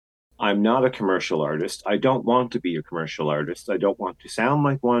I'm not a commercial artist. I don't want to be a commercial artist. I don't want to sound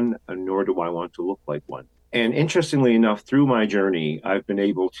like one, and nor do I want to look like one. And interestingly enough, through my journey, I've been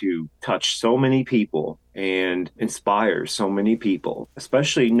able to touch so many people and inspire so many people,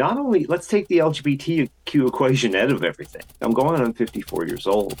 especially not only, let's take the LGBTQ equation out of everything. I'm going on 54 years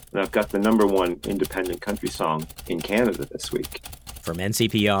old, and I've got the number one independent country song in Canada this week. From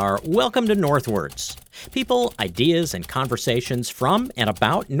NCPR, welcome to Northwards. People, ideas, and conversations from and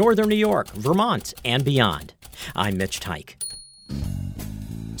about Northern New York, Vermont, and beyond. I'm Mitch Teich.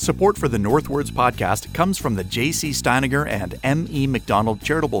 Support for the Northwards podcast comes from the J.C. Steiniger and M.E. McDonald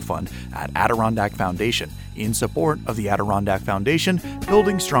Charitable Fund at Adirondack Foundation in support of the Adirondack Foundation,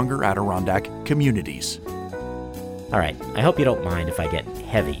 building stronger Adirondack communities. All right, I hope you don't mind if I get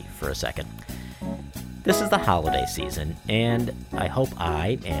heavy for a second. This is the holiday season, and I hope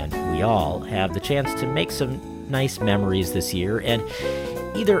I, and we all, have the chance to make some nice memories this year and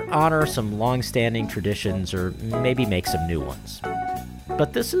either honor some long-standing traditions or maybe make some new ones.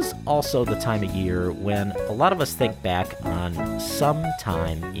 But this is also the time of year when a lot of us think back on some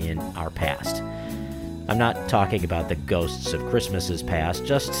time in our past. I'm not talking about the ghosts of Christmases past,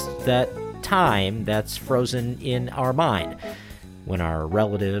 just that time that's frozen in our mind, when our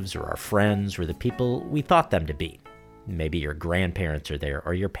relatives or our friends were the people we thought them to be. Maybe your grandparents are there,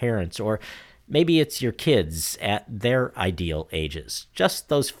 or your parents, or maybe it's your kids at their ideal ages. Just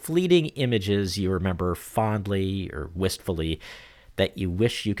those fleeting images you remember fondly or wistfully that you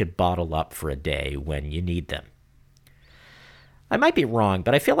wish you could bottle up for a day when you need them. I might be wrong,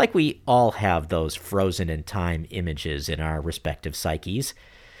 but I feel like we all have those frozen in time images in our respective psyches.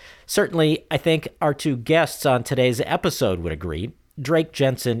 Certainly, I think our two guests on today's episode would agree. Drake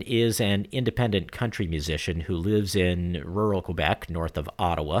Jensen is an independent country musician who lives in rural Quebec, north of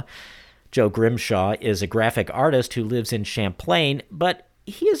Ottawa. Joe Grimshaw is a graphic artist who lives in Champlain, but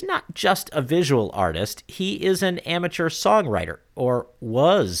he is not just a visual artist. He is an amateur songwriter, or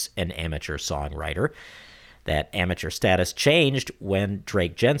was an amateur songwriter. That amateur status changed when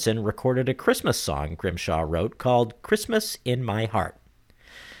Drake Jensen recorded a Christmas song Grimshaw wrote called Christmas in My Heart.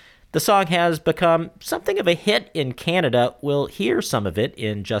 The song has become something of a hit in Canada. We'll hear some of it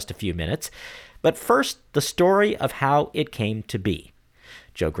in just a few minutes. But first, the story of how it came to be.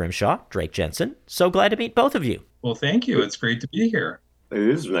 Joe Grimshaw, Drake Jensen, so glad to meet both of you. Well, thank you. It's great to be here. It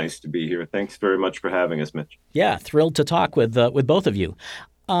is nice to be here. Thanks very much for having us, Mitch. Yeah, thrilled to talk with both of you.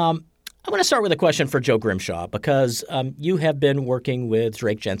 I want to start with a question for Joe Grimshaw, because you have been working with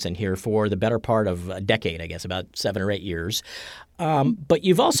Drake Jensen here for the better part of a decade, I guess, about 7 or 8 years. But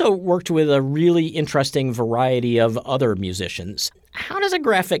you've also worked with a really interesting variety of other musicians. How does a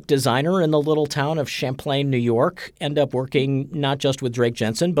graphic designer in the little town of Champlain, New York, end up working not just with Drake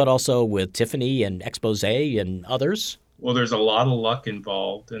Jensen, but also with Tiffany and Expose and others? Well, there's a lot of luck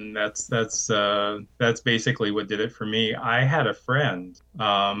involved, and that's basically what did it for me. I had a friend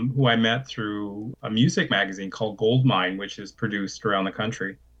who I met through a music magazine called Goldmine, which is produced around the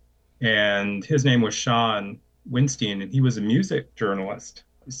country, and his name was Sean Winstein, and he was a music journalist.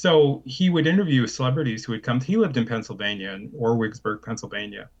 So he would interview celebrities who would come. He lived in Pennsylvania, in Orwigsburg,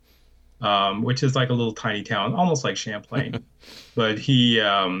 Pennsylvania, which is like a little tiny town, almost like Champlain. But he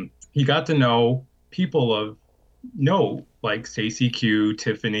got to know people of note like Stacey Q,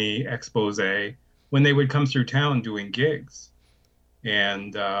 Tiffany, Expose, when they would come through town doing gigs.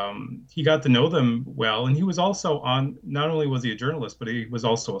 And he got to know them well. And he was also not only was he a journalist, but he was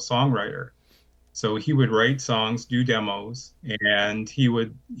also a songwriter. So he would write songs, do demos, and he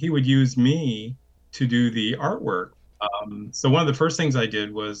would use me to do the artwork. So one of the first things I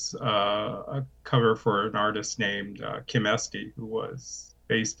did was a cover for an artist named Kim Esty, who was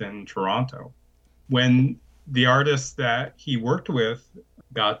based in Toronto. When the artists that he worked with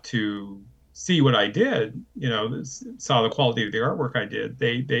got to see what I did, saw the quality of the artwork I did,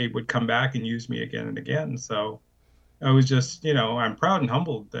 they would come back and use me again and again. So I was just, I'm proud and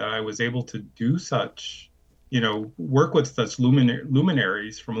humbled that I was able to do such, work with such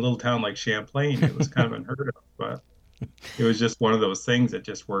luminaries from a little town like Champlain. It was kind of unheard of, but it was just one of those things that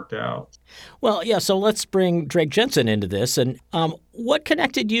just worked out. Well, yeah, so let's bring Drake Jensen into this. And what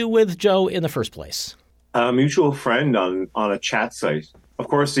connected you with Joe in the first place? A mutual friend on a chat site. Of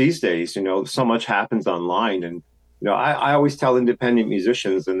course, these days, so much happens online. And, I always tell independent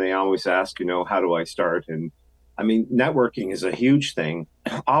musicians, and they always ask, how do I start? And I mean, networking is a huge thing.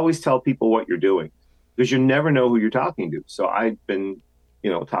 I always tell people what you're doing, because you never know who you're talking to. So I've been,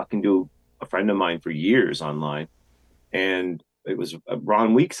 talking to a friend of mine for years online. And it was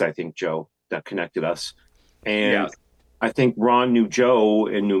Ron Weeks, I think, Joe, that connected us. And I think Ron knew Joe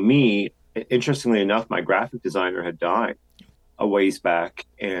and knew me. Interestingly enough, my graphic designer had died a ways back,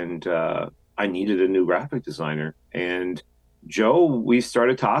 and I needed a new graphic designer. And Joe, we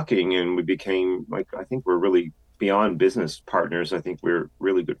started talking, and we became like, I think we're really beyond business partners. I think we're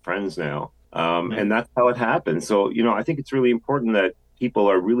really good friends now. And that's how it happened. So, I think it's really important that people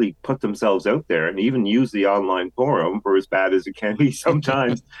are really put themselves out there and even use the online forum, for as bad as it can be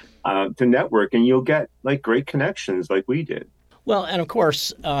sometimes, to network, and you'll get like great connections like we did. Well, and of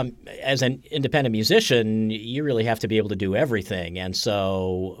course, as an independent musician, you really have to be able to do everything. And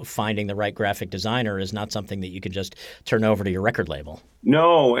so finding the right graphic designer is not something that you can just turn over to your record label.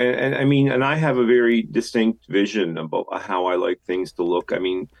 No, and I mean, and I have a very distinct vision about how I like things to look. I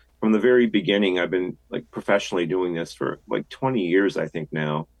mean, from the very beginning, I've been like professionally doing this for like 20 years, I think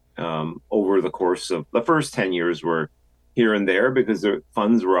now. Over the course of the first 10 years were here and there because the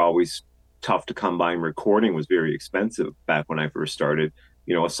funds were always tough to come by, and recording was very expensive back when I first started.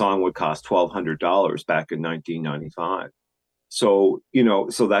 A song would cost $1,200 back in 1995. So,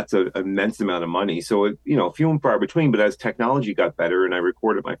 so that's an immense amount of money. So, few and far between. But as technology got better and I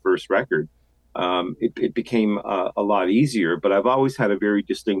recorded my first record, it became a lot easier. But I've always had a very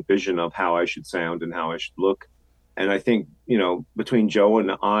distinct vision of how I should sound and how I should look. And I think, between Joe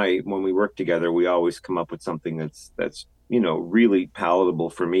and I, when we work together, we always come up with something that's really palatable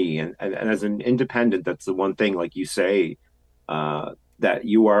for me. And as an independent, that's the one thing, like you say, that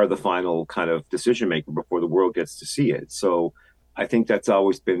you are the final kind of decision maker before the world gets to see it. So I think that's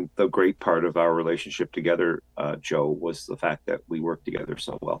always been the great part of our relationship together, Joe, was the fact that we work together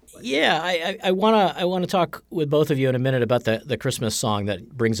so well. Yeah, I wanna talk with both of you in a minute about the Christmas song that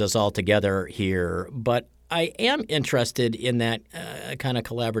brings us all together here. But I am interested in that kind of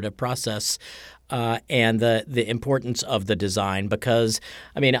collaborative process and the importance of the design, because,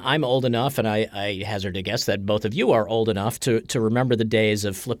 I mean, I'm old enough, and I hazard a guess that both of you are old enough to remember the days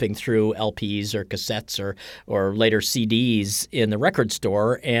of flipping through LPs or cassettes or later CDs in the record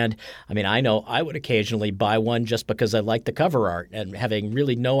store. And, I mean, I know I would occasionally buy one just because I liked the cover art and having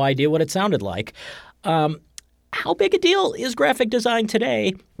really no idea what it sounded like. How big a deal is graphic design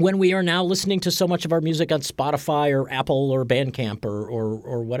today when we are now listening to so much of our music on Spotify or Apple or Bandcamp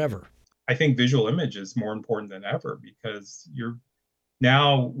or whatever? I think visual image is more important than ever, because you're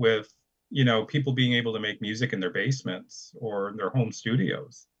now with, people being able to make music in their basements or in their home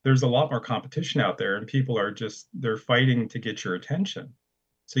studios. There's a lot more competition out there, and people are they're fighting to get your attention.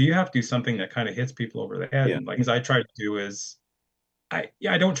 So you have to do something that kind of hits people over the head. Yeah. And like, as I try to do is, I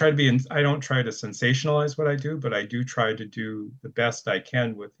don't try to sensationalize what I do, but I do try to do the best I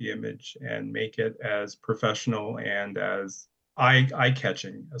can with the image and make it as professional and as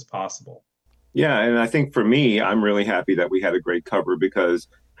eye-catching as possible. Yeah, and I think for me, I'm really happy that we had a great cover, because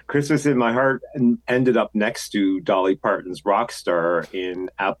Christmas in My Heart ended up next to Dolly Parton's Rockstar in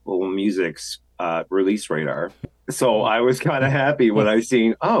Apple Music's release radar. So I was kind of happy when I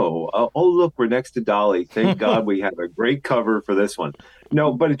seen, oh, look, we're next to Dolly. Thank God we had a great cover for this one.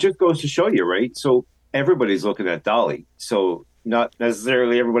 No, but it just goes to show you, right? So everybody's looking at Dolly. So not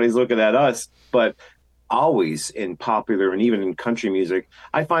necessarily everybody's looking at us, but always in popular and even in country music,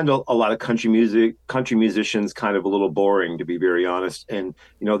 I find a lot of country musicians kind of a little boring, to be very honest. And,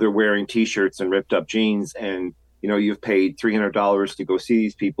 they're wearing T-shirts and ripped up jeans, and, you've paid $300 to go see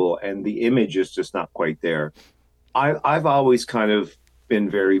these people, and the image is just not quite there. I've always kind of been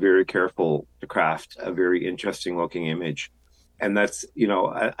very, very careful to craft a very interesting looking image. And that's,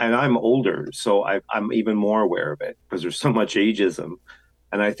 and I'm older, so I'm even more aware of it because there's so much ageism.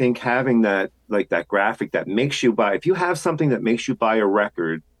 And I think having that, like that graphic that makes you buy, if you have something that makes you buy a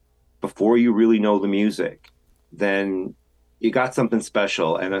record before you really know the music, then you got something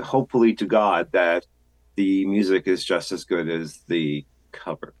special. And hopefully to God that the music is just as good as the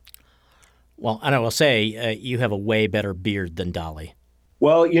cover. Well, and I will say, you have a way better beard than Dolly.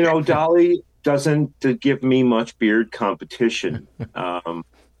 Well, Dolly doesn't give me much beard competition.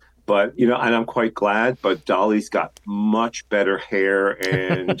 But, and I'm quite glad, but Dolly's got much better hair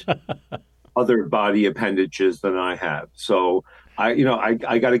and other body appendages than I have. So I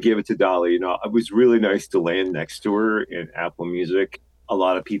got to give it to Dolly. It was really nice to land next to her in Apple Music. A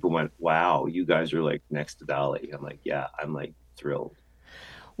lot of people went, wow, you guys are like next to Dolly. I'm like, yeah, I'm like thrilled.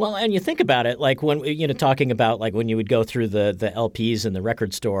 Well, and you think about it, like when, talking about like when you would go through the LPs in the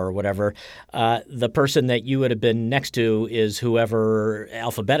record store or whatever, the person that you would have been next to is whoever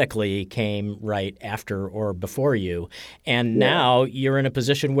alphabetically came right after or before you. And now you're in a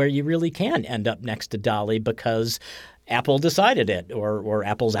position where you really can end up next to Dolly because Apple decided it, or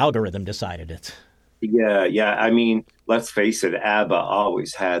Apple's algorithm decided it. Yeah. I mean, let's face it, ABBA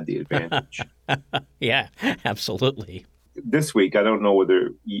always had the advantage. Yeah, absolutely. This week, I don't know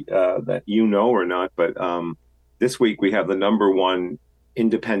whether that or not, but this week we have the #1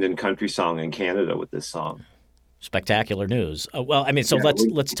 independent country song in Canada with this song. Spectacular news. Well, I mean, so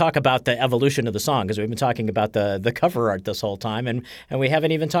let's talk about the evolution of the song, because we've been talking about the cover art this whole time, and we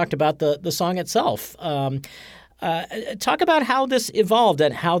haven't even talked about the song itself. Talk about how this evolved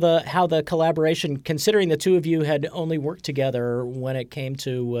and how the collaboration, considering the two of you had only worked together when it came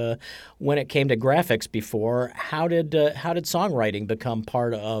to graphics before. How did songwriting become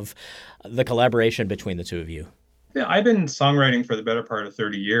part of the collaboration between the two of you? Yeah, I've been songwriting for the better part of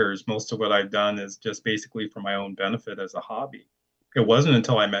 30 years. Most of what I've done is just basically for my own benefit as a hobby. It wasn't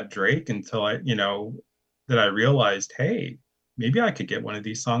until I met Drake that I realized, hey, maybe I could get one of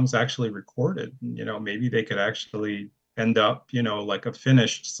these songs actually recorded. Maybe they could actually end up, like a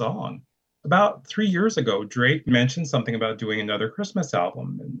finished song. About 3 years ago, Drake mentioned something about doing another Christmas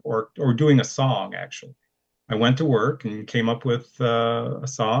album or doing a song, actually. I went to work and came up with a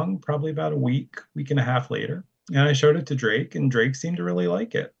song probably about a week and a half later. And I showed it to Drake, and Drake seemed to really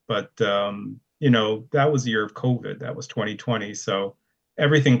like it. But, that was the year of COVID. That was 2020. So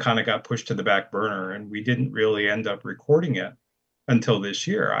everything kind of got pushed to the back burner, and we didn't really end up recording it until this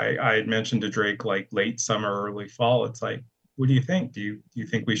year. I had mentioned to Drake like late summer, early fall. It's like, what do you think? Do you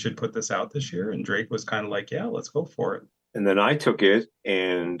think we should put this out this year? And Drake was kind of like, yeah, let's go for it. And then I took it,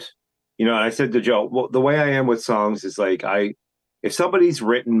 and I said to Joe, well, the way I am with songs is like if somebody's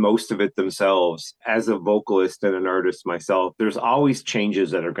written most of it themselves, as a vocalist and an artist myself, there's always changes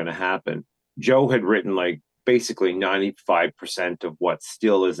that are going to happen. Joe had written like basically 95% of what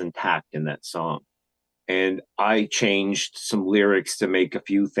still is intact in that song. And I changed some lyrics to make a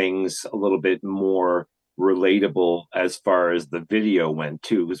few things a little bit more relatable as far as the video went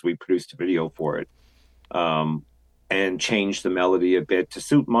too, because we produced a video for it. And changed the melody a bit to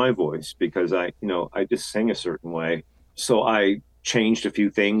suit my voice, because I just sing a certain way. So I changed a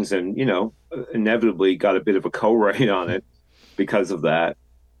few things and, inevitably got a bit of a co-write on it because of that.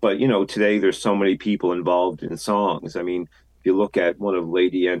 But, today there's so many people involved in songs. I mean, if you look at one of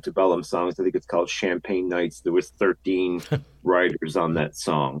Lady Antebellum's songs, I think it's called Champagne Nights, there was 13 writers on that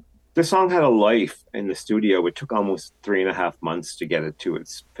song. The song had a life in the studio. It took almost 3.5 months to get it to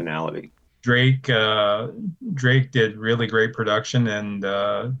its finality. Drake did really great production, and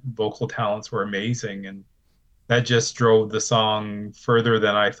vocal talents were amazing. And that just drove the song further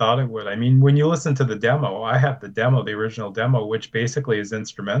than I thought it would. I mean, when you listen to the demo, I have the original demo, which basically is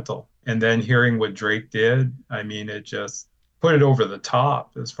instrumental. And then hearing what Drake did, I mean, it just put it over the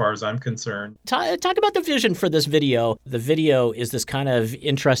top as far as I'm concerned. Talk about the vision for this video. The video is this kind of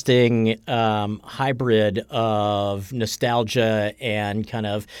interesting hybrid of nostalgia and kind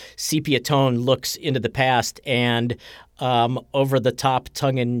of sepia tone looks into the past and over the top,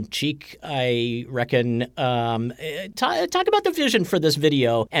 tongue in cheek, I reckon. Talk about the vision for this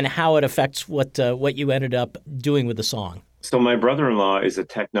video and how it affects what you ended up doing with the song. So my brother-in-law is a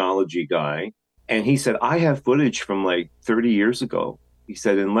technology guy, and he said, I have footage from like 30 years ago. He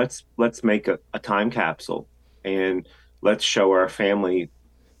said, and let's make a time capsule and let's show our family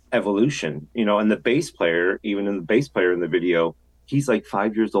evolution. And the bass player, even in the bass player in the video, he's like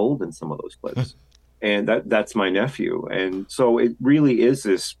 5 years old in some of those clips. And that's my nephew. And so it really is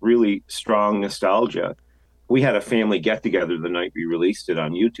this really strong nostalgia. We had a family get together the night we released it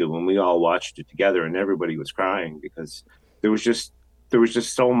on YouTube, and we all watched it together, and everybody was crying because there was just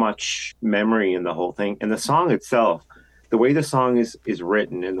so much memory in the whole thing. And the song itself, the way the song is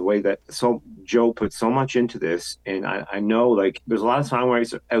written and the way that Joe put so much into this. And I know like there's a lot of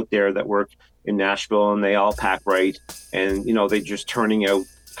songwriters out there that work in Nashville and they all pack right. And, they're just turning out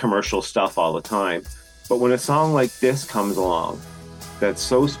commercial stuff all the time. But when a song like this comes along, that's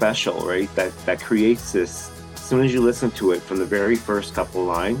so special, right? That creates this, as soon as you listen to it from the very first couple of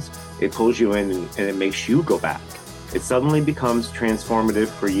lines, it pulls you in and it makes you go back. It suddenly becomes transformative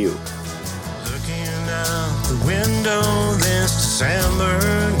for you. Looking out the window this December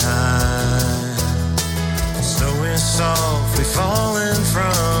night, snow is softly falling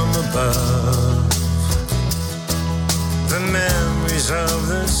from above. The memories of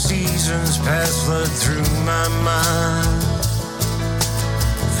the seasons past flood through my mind,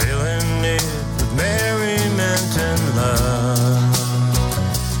 filling it with merriment and love.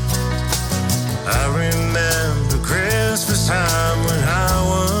 I remember Christmas time when I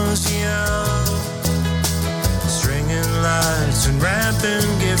was young, stringing lights and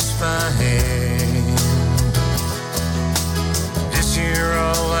wrapping gifts by hand. This year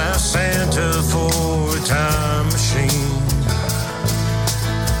I'll ask Santa for a time machine,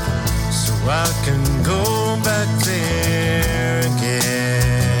 so I can go back there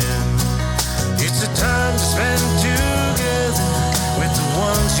again. It's a time to spend together with the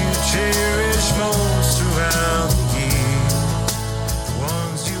ones you cherish most throughout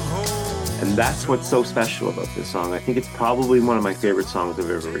And that's what's so special about this song. I think it's probably one of my favorite songs I've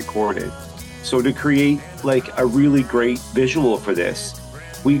ever recorded. So to create like a really great visual for this,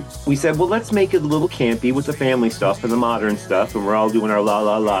 we said, well, let's make it a little campy with the family stuff and the modern stuff, and we're all doing our la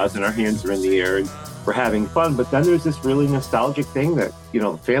la la's and our hands are in the air and we're having fun. But then there's this really nostalgic thing that,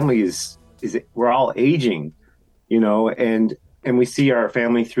 the family is we're all aging, and we see our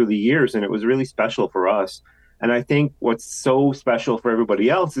family through the years, and it was really special for us. And I think what's so special for everybody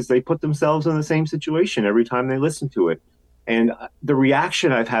else is they put themselves in the same situation every time they listen to it. And the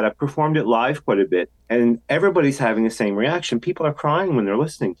reaction I've had, I've performed it live quite a bit, and everybody's having the same reaction. People are crying when they're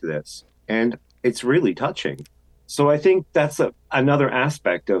listening to this, and it's really touching. So I think that's another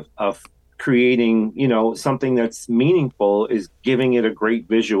aspect of creating, something that's meaningful, is giving it a great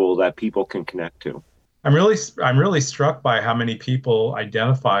visual that people can connect to. I'm really struck by how many people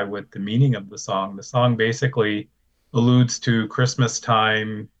identify with the meaning of the song. The song basically alludes to Christmas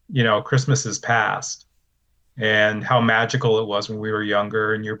time, Christmas is past, and how magical it was when we were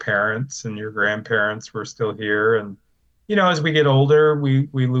younger and your parents and your grandparents were still here. And, as we get older, we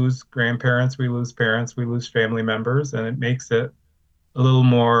lose grandparents, we lose parents, we lose family members, and it makes it a little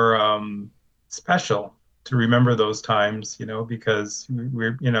more special to remember those times, because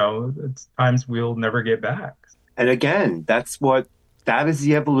it's times we'll never get back. And again, that is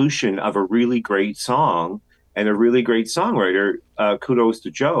the evolution of a really great song and a really great songwriter. Kudos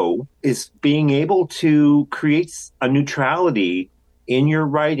to Joe, is being able to create a neutrality in your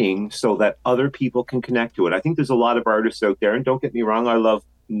writing so that other people can connect to it. I think there's a lot of artists out there, and don't get me wrong, I love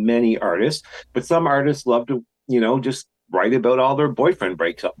many artists, but some artists love to, just write about all their boyfriend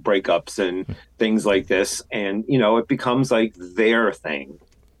breakups and things like this. And, it becomes like their thing.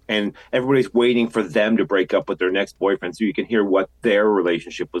 And everybody's waiting for them to break up with their next boyfriend so you can hear what their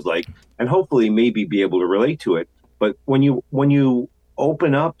relationship was like and hopefully maybe be able to relate to it. But when you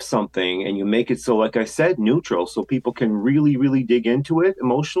open up something and you make it so, like I said, neutral, so people can really, really dig into it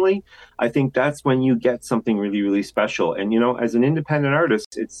emotionally, I think that's when you get something really, really special. And, as an independent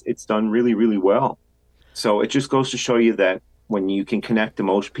artist, it's done really, really well. So it just goes to show you that when you can connect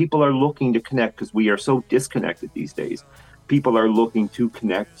emotion, people are looking to connect because we are so disconnected these days. People are looking to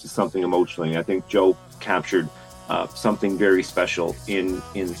connect to something emotionally. And I think Joe captured something very special in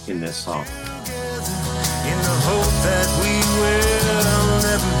this song. In the hope that we will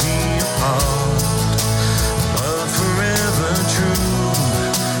never be apart, but forever true.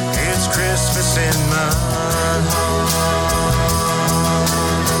 It's Christmas in my heart.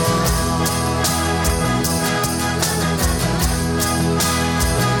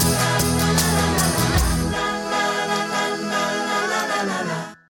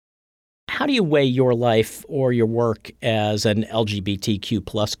 How do you weigh your life or your work as an LGBTQ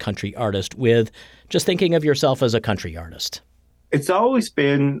plus country artist with just thinking of yourself as a country artist? It's always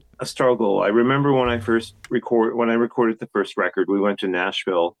been a struggle. I remember when I recorded the first record, we went to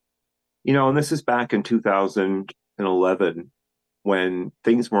Nashville, and this is back in 2011 when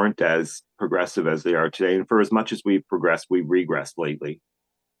things weren't as progressive as they are today. And for as much as we've progressed, we've regressed lately.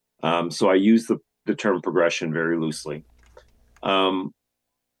 So I use the term progression very loosely.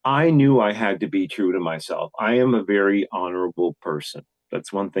 I knew I had to be true to myself. I am a very honorable person.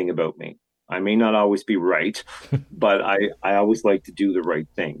 That's one thing about me. I may not always be right, but I always like to do the right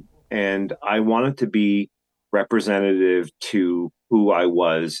thing. And I wanted to be representative to who I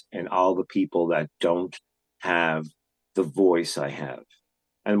was and all the people that don't have the voice I have.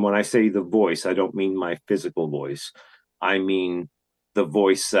 And when I say the voice, I don't mean my physical voice. I mean the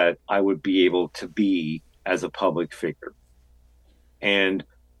voice that I would be able to be as a public figure. And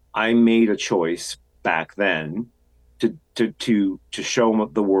I made a choice back then to show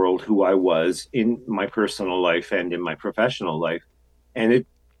the world who I was in my personal life and in my professional life. And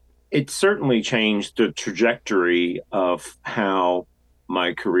it certainly changed the trajectory of how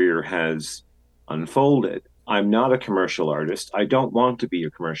my career has unfolded. I'm not a commercial artist. I don't want to be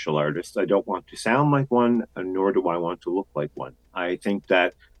a commercial artist. I don't want to sound like one, nor do I want to look like one. I think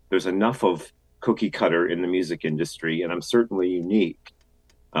that there's enough of cookie cutter in the music industry, and I'm certainly unique.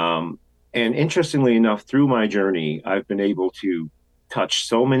 And interestingly enough, through my journey, I've been able to touch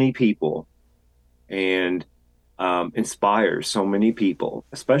so many people and inspire so many people,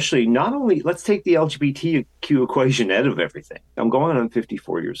 especially not only, let's take the LGBTQ equation out of everything. I'm going on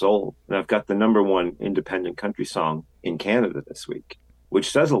 54 years old, and I've got the #1 independent country song in Canada this week, which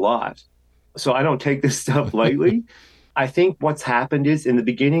says a lot. So I don't take this stuff lightly. I think what's happened is in the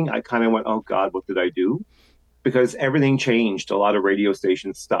beginning, I kind of went, oh God, what did I do? Because everything changed. A lot of radio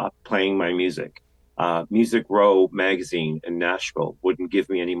stations stopped playing my music. Music Row magazine in Nashville wouldn't give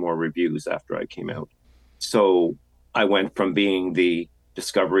me any more reviews after I came out. So I went from being the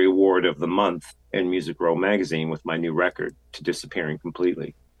Discovery Award of the Month in Music Row magazine with my new record, To Disappearing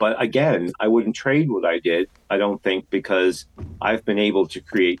Completely. But again, I wouldn't trade what I did, I don't think, because I've been able to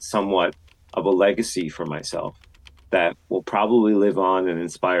create somewhat of a legacy for myself that will probably live on and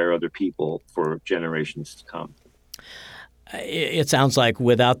inspire other people for generations to come. It sounds like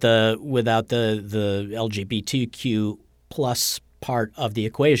without the LGBTQ plus part of the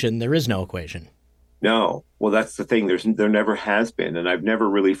equation, there is no equation. No. Well, that's the thing. There never has been, and I've never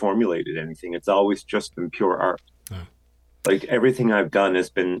really formulated anything. It's always just been pure art. Oh. Like everything I've done has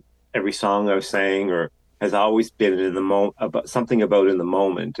been, every song I've sang or has always been in the moment, about something about in the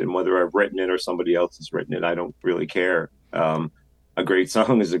moment, and whether I've written it or somebody else has written it, I don't really care. A great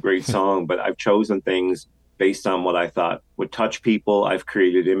song is a great song, but I've chosen things based on what I thought would touch people. I've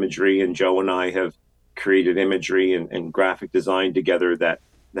created imagery, and Joe and I have created imagery and graphic design together that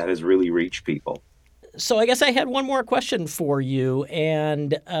has really reached people. So I guess I had one more question for you,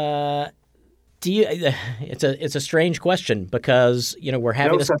 and do you? It's a strange question because we're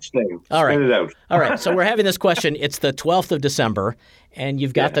having no such thing. All right, spit it out. All right. So we're having this question. It's the 12th of December, and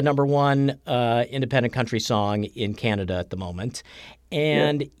you've got the number one independent country song in Canada at the moment,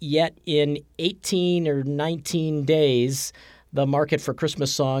 and yet in 18 or 19 days, the market for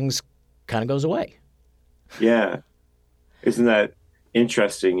Christmas songs kind of goes away. Yeah, isn't that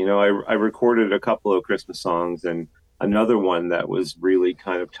interesting? I recorded a couple of Christmas songs, and another one that was really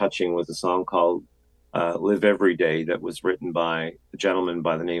kind of touching was a song called Live Every Day that was written by a gentleman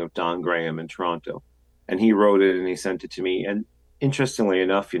by the name of Don Graham in Toronto. And he wrote it and he sent it to me. And interestingly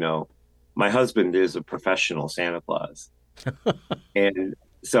enough, my husband is a professional Santa Claus. And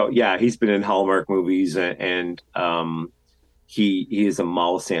so, he's been in Hallmark movies and he is a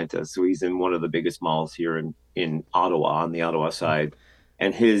mall Santa. So he's in one of the biggest malls here in Ottawa, on the Ottawa side.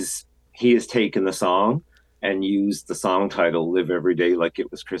 And he has taken the song and used the song title Live Every Day Like It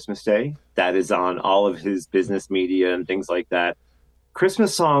Was Christmas Day. That is on all of his business media and things like that.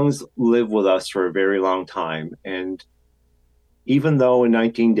 Christmas songs live with us for a very long time. And even though in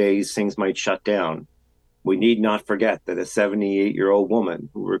 19 days things might shut down, we need not forget that a 78-year-old woman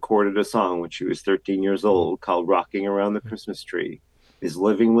who recorded a song when she was 13 years old called Rocking Around the Christmas Tree is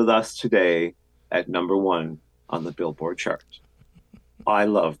living with us today at number one on the Billboard chart. I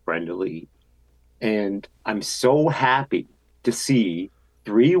love Brenda Lee. And I'm so happy to see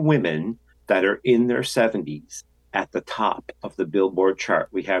three women that are in their 70s at the top of the Billboard chart.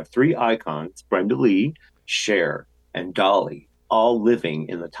 We have three icons, Brenda Lee, Cher, and Dolly, all living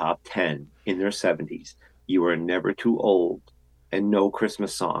in the top 10 in their 70s. You are never too old, and no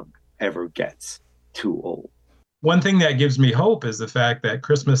Christmas song ever gets too old. One thing that gives me hope is the fact that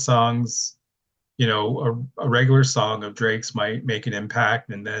Christmas songs, a regular song of Drake's might make an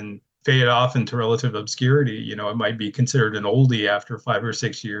impact and then fade off into relative obscurity. It might be considered an oldie after 5 or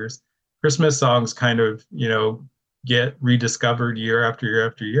 6 years. Christmas songs kind of, get rediscovered year after year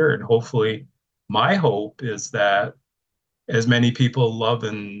after year. And hopefully my hope is that as many people love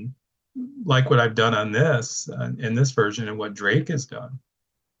and like what I've done on this, in this version and what Drake has done,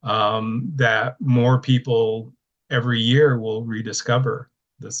 that more people every year will rediscover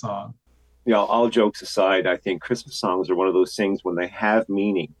the song. All jokes aside, I think Christmas songs are one of those things when they have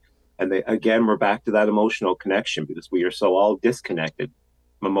meaning. And we're back to that emotional connection because we are so all disconnected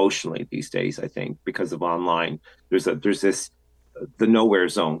emotionally these days, I think, because of online. There's this the nowhere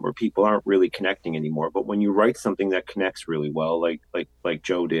zone where people aren't really connecting anymore. But when you write something that connects really well, like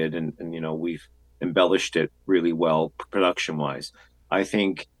Joe did, and we've embellished it really well production wise, I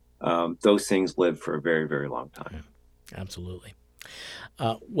think those things live for a very, very long time. Yeah, absolutely.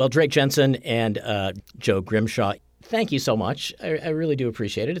 Well, Drake Jensen and Joe Grimshaw, thank you so much. I really do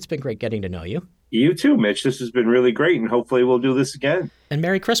appreciate it. It's been great getting to know you. You too, Mitch. This has been really great, and hopefully we'll do this again. And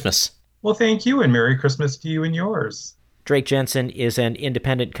Merry Christmas. Well, thank you, and Merry Christmas to you and yours. Drake Jensen is an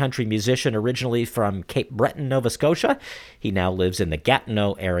independent country musician originally from Cape Breton, Nova Scotia. He now lives in the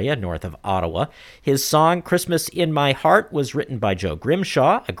Gatineau area north of Ottawa. His song, Christmas in My Heart, was written by Joe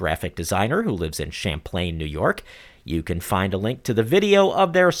Grimshaw, a graphic designer who lives in Champlain, New York. You can find a link to the video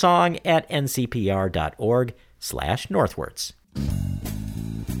of their song at ncpr.org/northwards.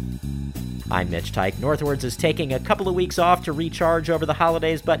 I'm Mitch Tyke. Northwards is taking a couple of weeks off to recharge over the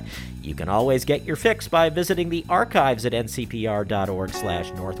holidays, but you can always get your fix by visiting the archives at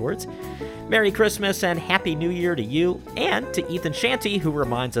ncpr.org/northwards. Merry Christmas and Happy New Year to you and to Ethan Shanty, who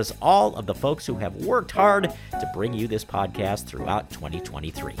reminds us all of the folks who have worked hard to bring you this podcast throughout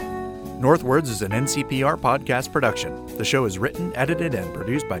 2023. Northwards is an NCPR podcast production. The show is written, edited, and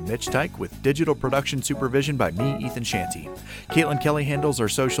produced by Mitch Tyke with digital production supervision by me, Ethan Shanty. Caitlin Kelly handles our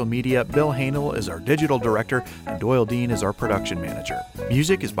social media, Bill Hanel is our digital director, and Doyle Dean is our production manager.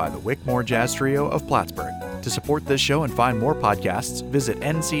 Music is by the Wickmore Jazz Trio of Plattsburgh. To support this show and find more podcasts, visit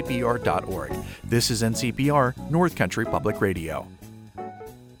ncpr.org. This is NCPR, North Country Public Radio.